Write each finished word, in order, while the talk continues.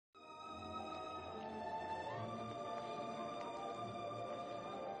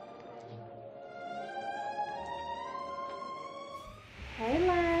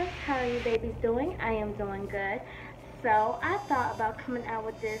babies doing? I am doing good. So I thought about coming out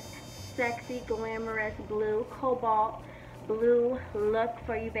with this sexy, glamorous blue, cobalt blue look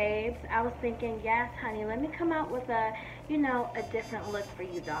for you babes. I was thinking, yes, honey, let me come out with a, a different look for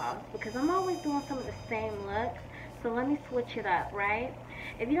you dolls, because I'm always doing some of the same looks. So let me switch it up, right?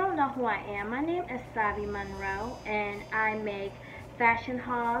 If you don't know who I am, my name is Savi Monroe, and I make fashion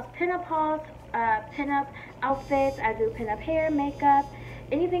hauls, pinup outfits. I do pinup hair, makeup,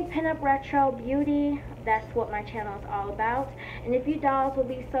 anything pinup, retro, beauty. That's what my channel is all about. And if you dolls will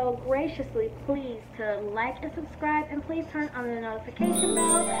be so graciously pleased to like and subscribe, and please turn on the notification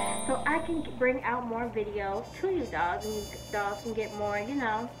bell so I can bring out more videos to you dolls, and you dolls can get more,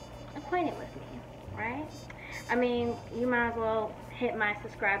 acquainted with me, right? I mean, you might as well hit my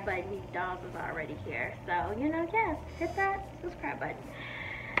subscribe button. You dolls is already here. So, yes, hit that subscribe button.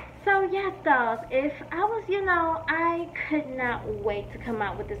 So, yes, dolls, if I was, I could not wait to come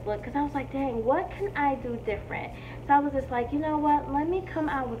out with this look, because I was like, dang, what can I do different? So I was just like, you know what, let me come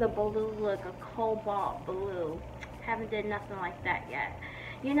out with a blue look, a cobalt blue. Haven't did nothing like that yet.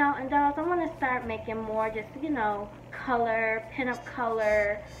 And dolls, I want to start making more just, color, pinup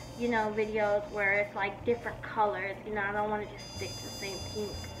color, videos where it's like different colors. I don't want to just stick to the same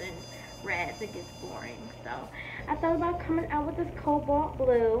pinks and reds. It gets boring. So I thought about coming out with this cobalt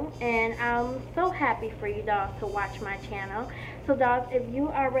blue, and I'm so happy for you dolls to watch my channel. So dolls, if you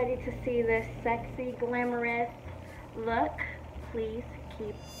are ready to see this sexy, glamorous look, please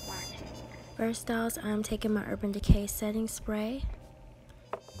keep watching. First, dolls, I'm taking my Urban Decay setting spray.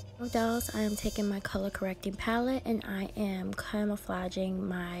 Dolls, I am taking my color correcting palette, and I am camouflaging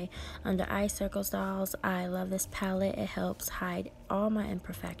my under eye circles. Dolls, I love this palette. It helps hide all my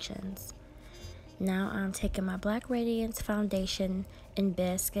imperfections. Now I'm taking my Black Radiance foundation in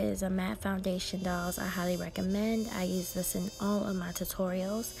Bisque. It is a matte foundation, dolls. I highly recommend. I use this in all of my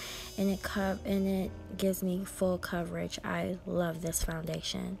tutorials, and it gives me full coverage. I love this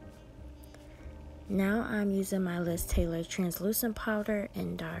foundation. Now I'm using my Liz Taylor translucent powder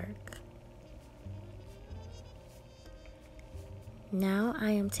in dark. Now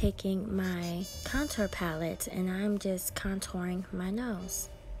I am taking my contour palette, and I'm just contouring my nose.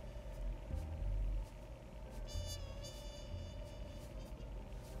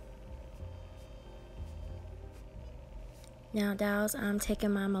 Now dolls, I'm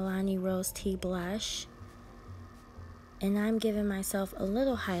taking my Milani Rose Tea blush, and I'm giving myself a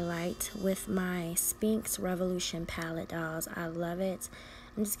little highlight with my Sphinx Revolution palette, dolls. I love it.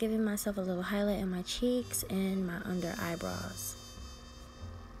 I'm just giving myself a little highlight in my cheeks and my under eyebrows.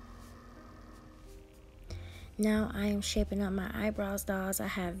 Now I am shaping up my eyebrows, dolls. I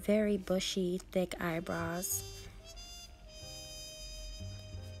have very bushy, thick eyebrows.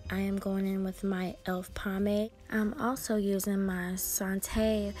 I am going in with my e.l.f. pomade. I'm also using my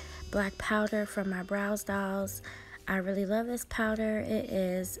Santé black powder for my brows, dolls. I really love this powder. It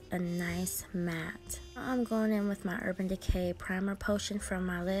is a nice matte. I'm going in with my Urban Decay primer potion from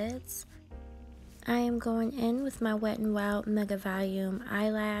my lids. I am going in with my Wet n Wild Mega Volume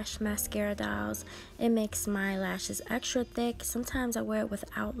eyelash mascara, dolls. It makes my lashes extra thick. Sometimes I wear it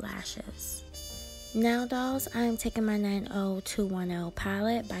without lashes. Now dolls, I am taking my 90210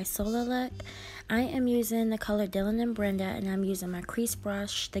 palette by Sola. I am using the color Dylan and Brenda, and I'm using my crease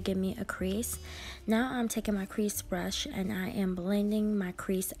brush to give me a crease. Now I'm taking my crease brush, and I am blending my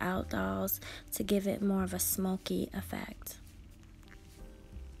crease out, dolls, to give it more of a smoky effect.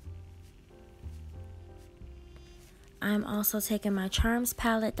 I'm also taking my Charms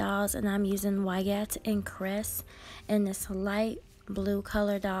palette, dolls, and I'm using Wyatt and Chris in this light blue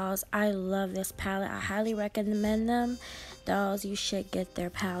color, dolls. I love this palette. I highly recommend them. Dolls, you should get their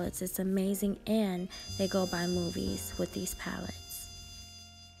palettes. It's amazing, and they go by movies with these palettes.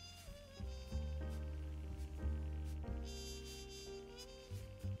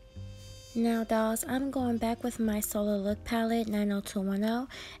 Now dolls, I'm going back with my Sola Look palette 90210,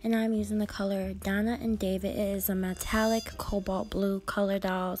 and I'm using the color Donna and David. It is a metallic cobalt blue color,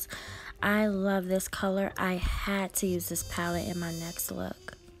 dolls. I love this color. I had to use this palette in my next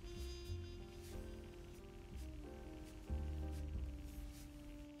look.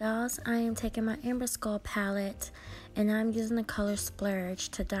 Dolls, I am taking my Amber Skull palette, and I'm using the color Splurge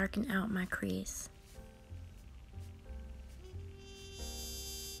to darken out my crease.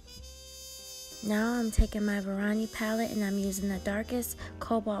 Now I'm taking my Verani palette, and I'm using the darkest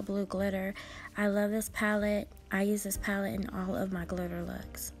cobalt blue glitter. I love this palette. I use this palette in all of my glitter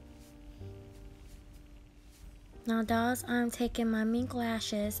looks. Now dolls, I'm taking my mink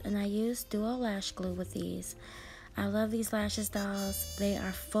lashes, and I use duo lash glue with these. I love these lashes, dolls. They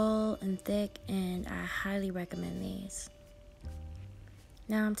are full and thick, and I highly recommend these.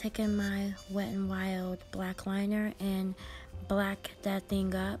 Now I'm taking my Wet n Wild black liner and black that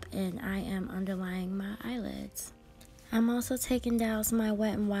thing up, and I am underlining my eyelids. I'm also taking down my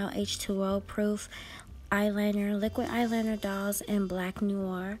Wet n Wild H2O proof eyeliner, liquid eyeliner dolls in black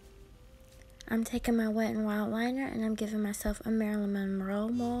noir. I'm taking my Wet n Wild liner and I'm giving myself a Marilyn Monroe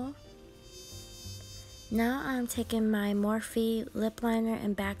mold. Now I'm taking my Morphe lip liner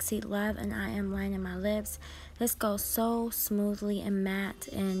in Backseatlove and I am lining my lips. This goes so smoothly and matte,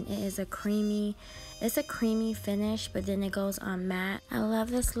 and it is a creamy finish, but then it goes on matte. I love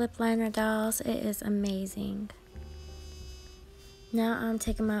this lip liner, dolls. It is amazing. Now I'm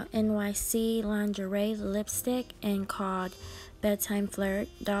taking my NYC lingerie lipstick and called Bedtime Flirt.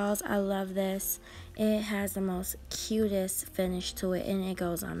 Dolls, I love this. It has the most cutest finish to it and it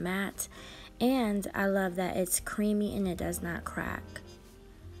goes on matte. And I love that it's creamy and it does not crack.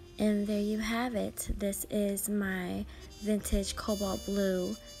 And there you have it. This is my vintage cobalt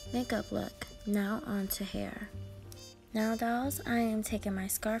blue makeup look. Now on to hair. Now, dolls, I am taking my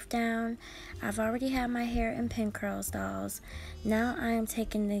scarf down. I've already had my hair in pin curls, dolls. Now I am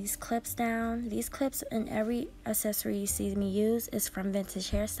taking these clips down. These clips and every accessory you see me use is from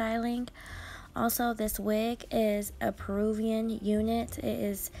Vintage Hairstyling. Also, this wig is a Peruvian unit. It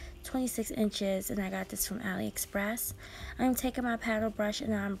is 26 inches and I got this from AliExpress. I'm taking my paddle brush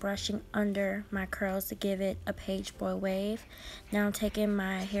and I'm brushing under my curls to give it a page boy wave. Now I'm taking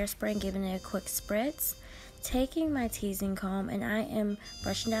my hairspray and giving it a quick spritz. Taking my teasing comb and I am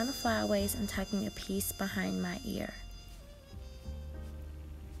brushing down the flyaways and tucking a piece behind my ear.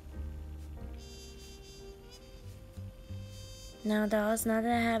 Now, dolls, now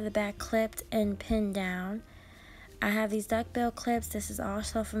that I have the back clipped and pinned down, I have these duckbill clips. This is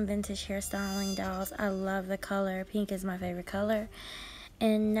also from Vintage Hairstyling, dolls. I love the color. Pink is my favorite color.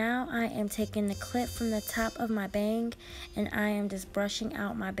 And now I am taking the clip from the top of my bang and I am just brushing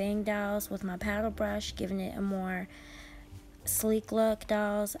out my bang, dolls, with my paddle brush, giving it a more sleek look,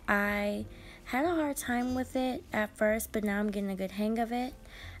 dolls. I had a hard time with it at first, but now I'm getting a good hang of it.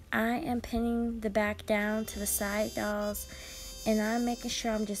 I am pinning the back down to the side, dolls, and I'm making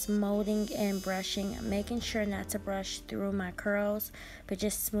sure I'm just molding and brushing. I'm making sure not to brush through my curls, but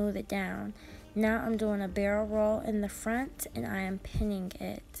just smooth it down. Now I'm doing a barrel roll in the front and I am pinning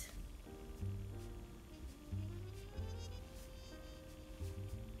it.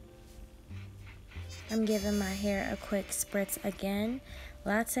 I'm giving my hair a quick spritz again.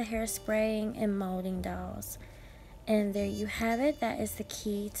 Lots of hair-spraying and molding, dolls. And there you have it. That is the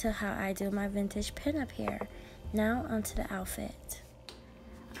key to how I do my vintage pinup hair. Now onto the outfit.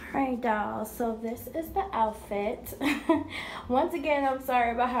 Alright, dolls, so this is the outfit. Once again, I'm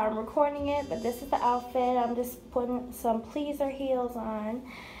sorry about how I'm recording it, but this is the outfit. I'm just putting some pleaser heels on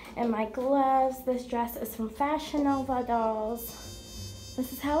and my gloves. This dress is from Fashion Nova, dolls.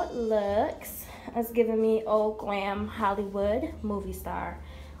 This is how it looks. It's giving me old glam Hollywood movie star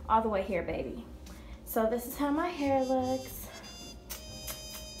all the way here, baby. So this is how my hair looks.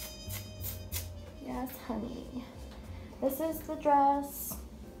 Yes, honey. This is the dress.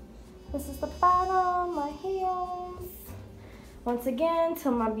 This is the bottom, my heels. Once again,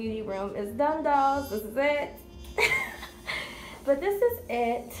 till my beauty room is done, dolls. This is it. But this is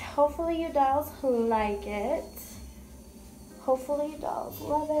it. Hopefully you dolls like it. Hopefully you dolls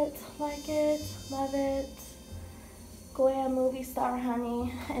love it, like it, love it. Glam movie star,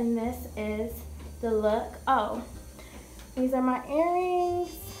 honey. And this is the look. Oh, these are my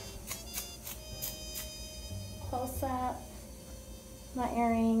earrings. Close up. My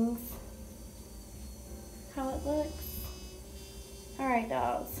earrings. How it looks. Alright,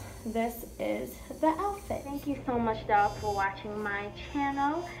 dolls, this is the outfit. Thank you so much, dolls, for watching my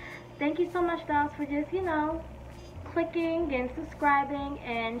channel. Thank you so much, dolls, for just, clicking and subscribing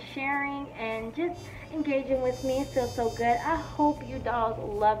and sharing and just engaging with me. It feels so good. I hope you dolls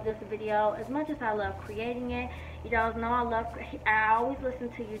love this video as much as I love creating it. You dolls know I always listen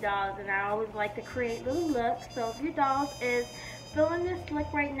to you dolls, and I always like to create little looks. So if you dolls is feeling this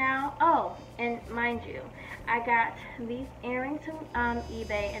look right now, oh, and mind you, I got these earrings from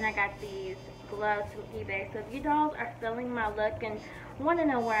eBay and I got these gloves from eBay. So if you dolls are feeling my look and want to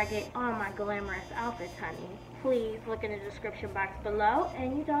know where I get all my glamorous outfits, honey, please look in the description box below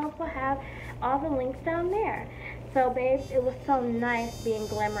and you dolls will have all the links down there. So babes, it was so nice being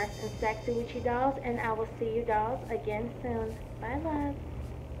glamorous and sexy with you dolls, and I will see you dolls again soon. Bye, love.